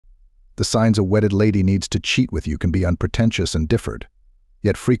The signs a wedded lady needs to cheat with you can be unpretentious and differed,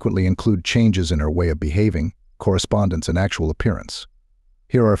 yet frequently include changes in her way of behaving, correspondence, and actual appearance.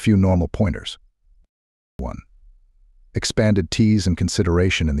 Here are a few normal pointers. 1. Expanded tease and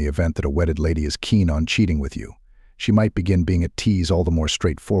consideration. In the event that a wedded lady is keen on cheating with you, she might begin being at tease all the more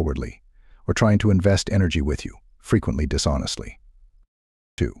straightforwardly, or trying to invest energy with you, frequently dishonestly.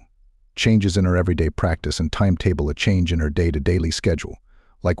 2. Changes in her everyday practice and timetable. A change in her day-to-day schedule,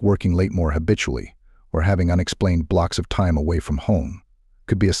 like working late more habitually or having unexplained blocks of time away from home,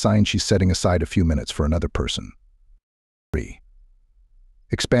 could be a sign she's setting aside a few minutes for another person. 3.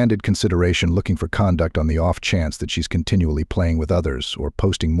 Expanded consideration. Looking for conduct on the off chance that she's continually playing with others or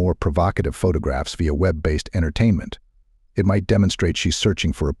posting more provocative photographs via web-based entertainment. It might demonstrate she's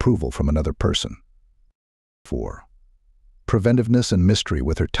searching for approval from another person. 4. Preventiveness and mystery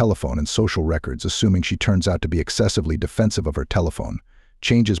with her telephone and social records. Assuming she turns out to be excessively defensive of her telephone,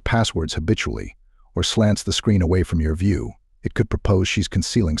 changes passwords habitually, or slants the screen away from your view, it could propose she's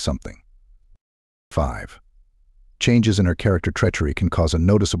concealing something. 5. Changes in her character. Treachery can cause a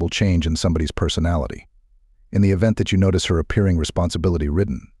noticeable change in somebody's personality. In the event that you notice her appearing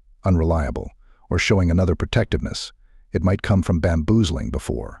responsibility-ridden, unreliable, or showing another protectiveness, it might come from bamboozling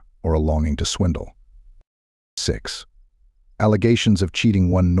before or a longing to swindle. 6. Allegations of cheating.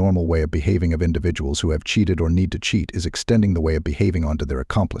 One normal way of behaving of individuals who have cheated or need to cheat is extending the way of behaving onto their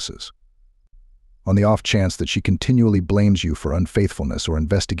accomplices. On the off chance that she continually blames you for unfaithfulness or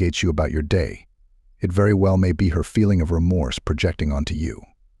investigates you about your day, it very well may be her feeling of remorse projecting onto you.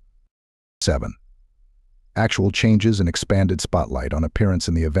 7. Actual changes and expanded spotlight on appearance.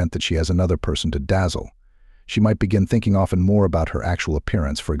 In the event that she has another person to dazzle, she might begin thinking often more about her actual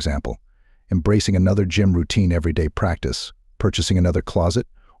appearance. For example, embracing another gym routine, everyday practice, purchasing another closet,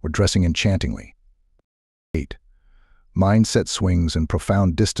 or dressing enchantingly. 8. Mindset swings and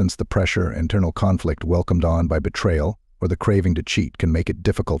profound distance. The pressure, internal conflict welcomed on by betrayal, or the craving to cheat can make it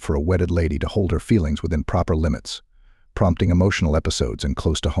difficult for a wedded lady to hold her feelings within proper limits, prompting emotional episodes in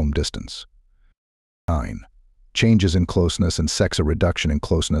close-to-home distance. 9. Changes in closeness and sex. A reduction in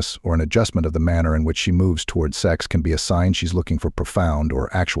closeness or an adjustment of the manner in which she moves towards sex can be a sign she's looking for profound or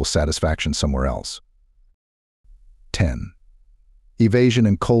actual satisfaction somewhere else. 10. Evasion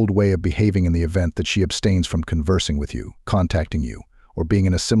and cold way of behaving. In the event that she abstains from conversing with you, contacting you, or being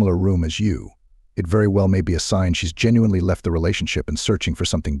in a similar room as you, it very well may be a sign she's genuinely left the relationship and searching for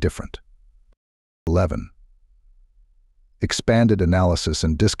something different. 11. Expanded analysis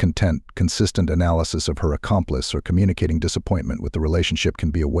and discontent. Consistent analysis of her accomplice or communicating disappointment with the relationship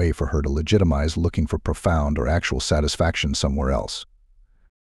can be a way for her to legitimize looking for profound or actual satisfaction somewhere else.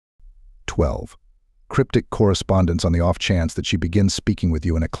 12. Cryptic correspondence. On the off chance that she begins speaking with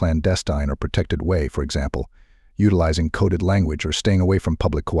you in a clandestine or protected way, for example, utilizing coded language or staying away from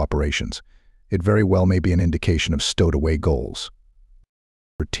public cooperations, it very well may be an indication of stowed-away goals.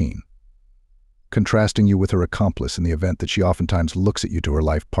 13. Contrasting you with her accomplice. In the event that she oftentimes looks at you to her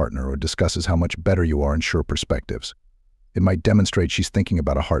life partner or discusses how much better you are in sure perspectives, it might demonstrate she's thinking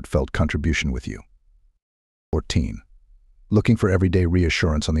about a heartfelt contribution with you. 14. Looking for everyday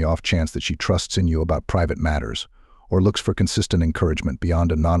reassurance. On the off chance that she trusts in you about private matters or looks for consistent encouragement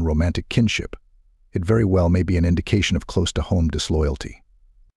beyond a non-romantic kinship, it very well may be an indication of close-to-home disloyalty.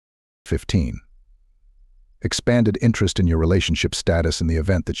 15. Expanded interest in your relationship status. In the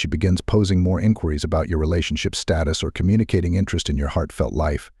event that she begins posing more inquiries about your relationship status or communicating interest in your heartfelt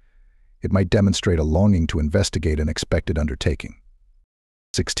life, it might demonstrate a longing to investigate an expected undertaking.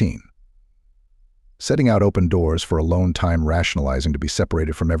 16. Setting out open doors for alone time. Rationalizing to be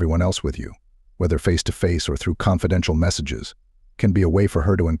separated from everyone else with you, whether face-to-face or through confidential messages, can be a way for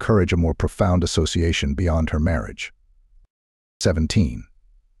her to encourage a more profound association beyond her marriage. 17.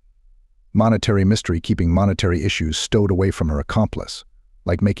 Monetary mystery. Keeping monetary issues stowed away from her accomplice,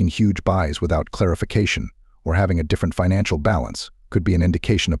 like making huge buys without clarification or having a different financial balance, could be an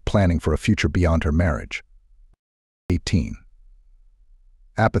indication of planning for a future beyond her marriage. 18.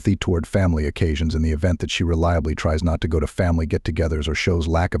 Apathy toward family occasions. In the event that she reliably tries not to go to family get-togethers or shows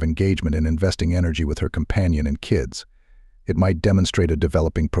lack of engagement in investing energy with her companion and kids, it might demonstrate a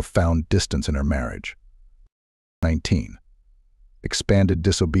developing profound distance in her marriage. 19. Expanded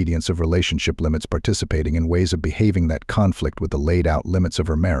disobedience of relationship limits. Participating in ways of behaving that conflict with the laid-out limits of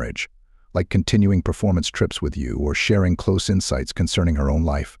her marriage, like continuing performance trips with you or sharing close insights concerning her own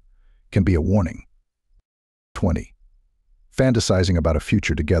life, can be a warning. 20. Fantasizing about a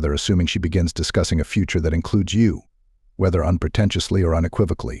future together. Assuming she begins discussing a future that includes you, whether unpretentiously or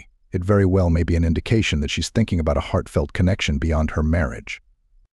unequivocally, it very well may be an indication that she's thinking about a heartfelt connection beyond her marriage.